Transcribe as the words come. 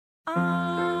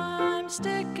I'm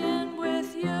sticking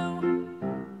with you,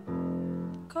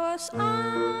 'cause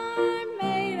I'm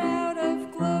made out of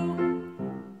glue.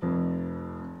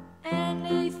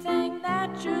 Anything that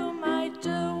you might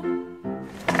do.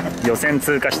 予選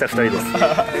通過した2人です。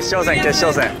決勝戦、決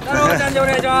勝戦。太郎ちゃんでお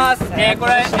願いします。これ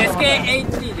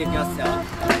SKHD でいきますよ。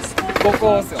5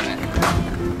個ですよね。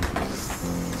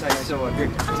最初はグー、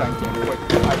じゃんけんぽい。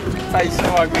最初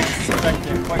はグー、じゃん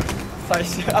けんぽい。最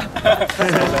初は。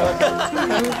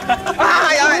あ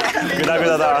あ、やべ。グダグ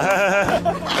ダだ。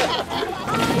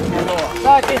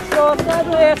さあ、決勝スター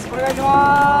トです。お願いし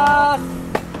ます。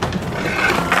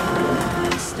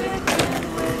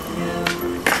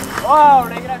わあ、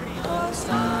レギュラーフリー。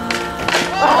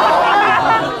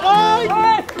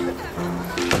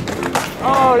お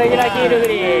ー、レギュラーキールフ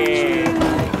リー。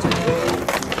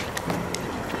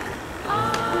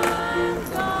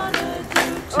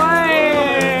おい。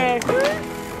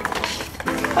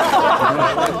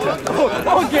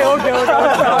オッケーオッケーオッケ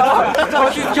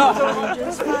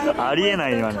ー。ありえな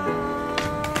い今の。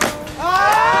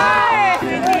キー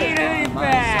ルフリップ。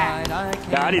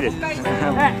いや、ありです。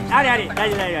ありあり、大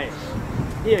丈夫大丈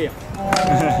夫。いいよいいよ。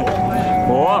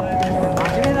おお、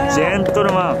ジェント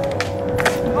ルマン。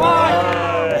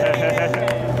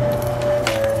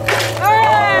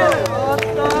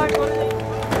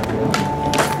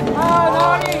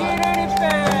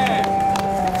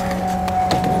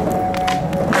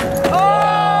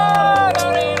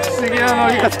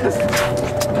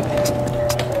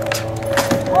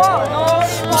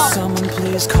Someone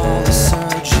please call the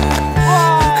surgeon who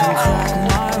can crack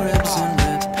my ribs and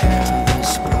repair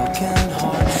this broken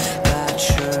heart that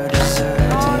sure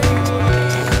deserted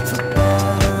for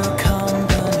better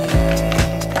company.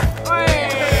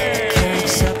 Can't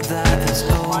accept that it's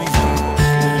over,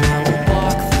 and I will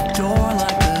lock the door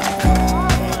like a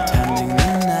goalie, tending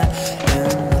the net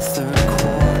in the third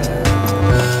quarter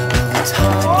of the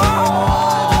tide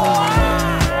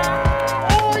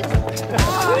game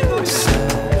rivalry. So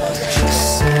just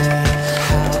say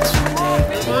how to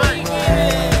make it right,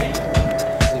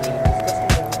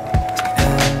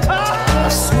 and I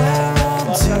swear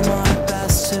I'll do my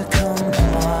best to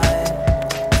comply.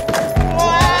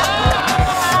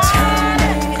 Tell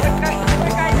me, am I wrong to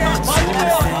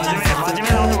think there could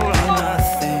be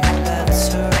nothing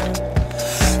better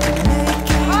than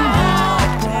making my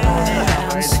body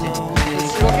and slowly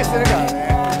growing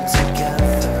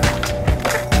together?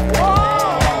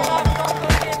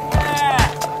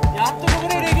 やっとここ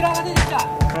でレギュラーが出てきた。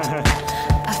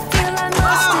 I feel I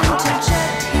must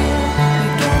interject here.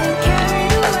 You're getting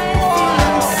carried away,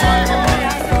 feeling sorry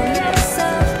for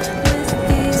yourself with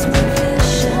these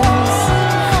revisions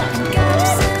and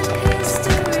gaps in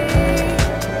history.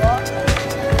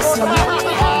 So let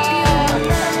me help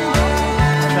you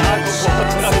remember the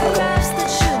shots and laughs that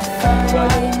should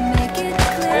finally make it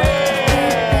clear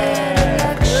at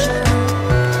election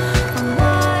on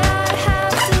why I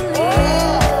have to leave.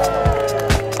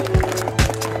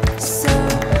 So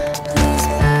please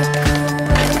back away and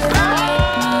let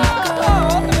me go.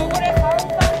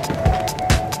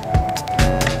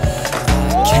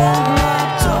 Can't lie,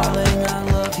 darling, I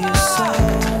love you so.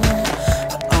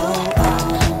 Oh,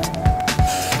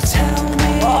 tell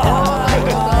me, am I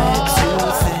right to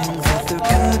think that there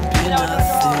could be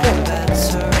nothing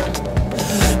better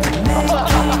than making you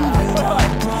my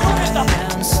bride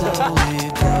and slowly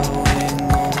growing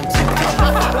old together?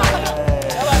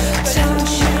 Don't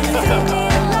you think me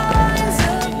lines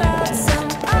about some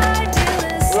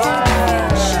idealistic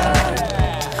future?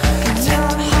 Your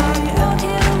heart won't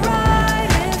hit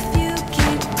right if you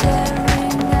keep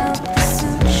tearing out the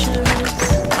sutures.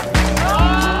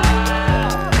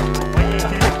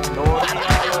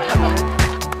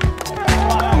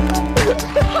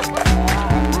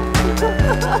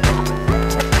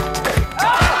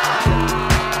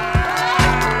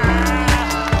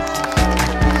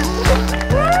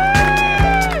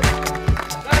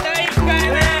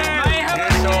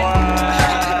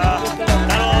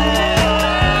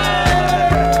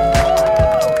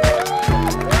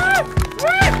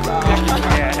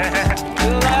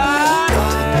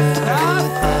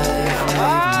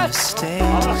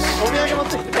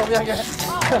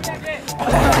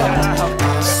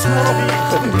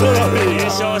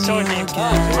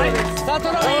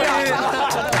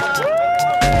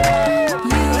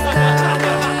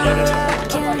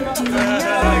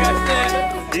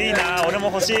いいな、俺も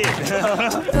欲しい。いや、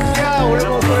俺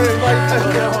もそれ奪いたい。ウ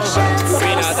ィ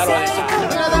ナー太郎でし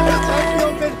た。